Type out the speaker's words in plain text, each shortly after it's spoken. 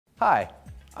Hi,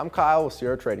 I'm Kyle with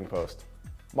Sierra Trading Post.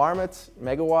 Marmot's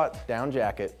Megawatt down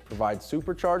jacket provides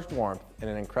supercharged warmth in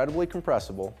an incredibly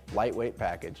compressible, lightweight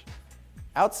package.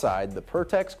 Outside, the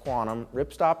Pertex Quantum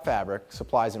ripstop fabric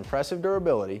supplies impressive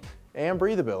durability and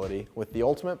breathability with the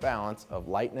ultimate balance of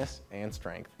lightness and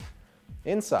strength.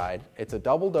 Inside, it's a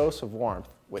double dose of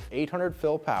warmth with 800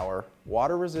 fill power,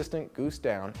 water-resistant goose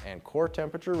down, and core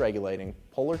temperature regulating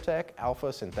Polartec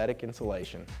Alpha synthetic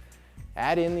insulation.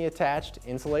 Add in the attached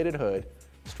insulated hood,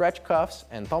 stretch cuffs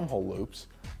and thumbhole loops,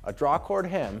 a drawcord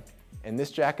hem, and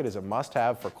this jacket is a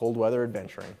must-have for cold weather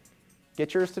adventuring.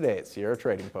 Get yours today at Sierra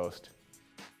Trading Post.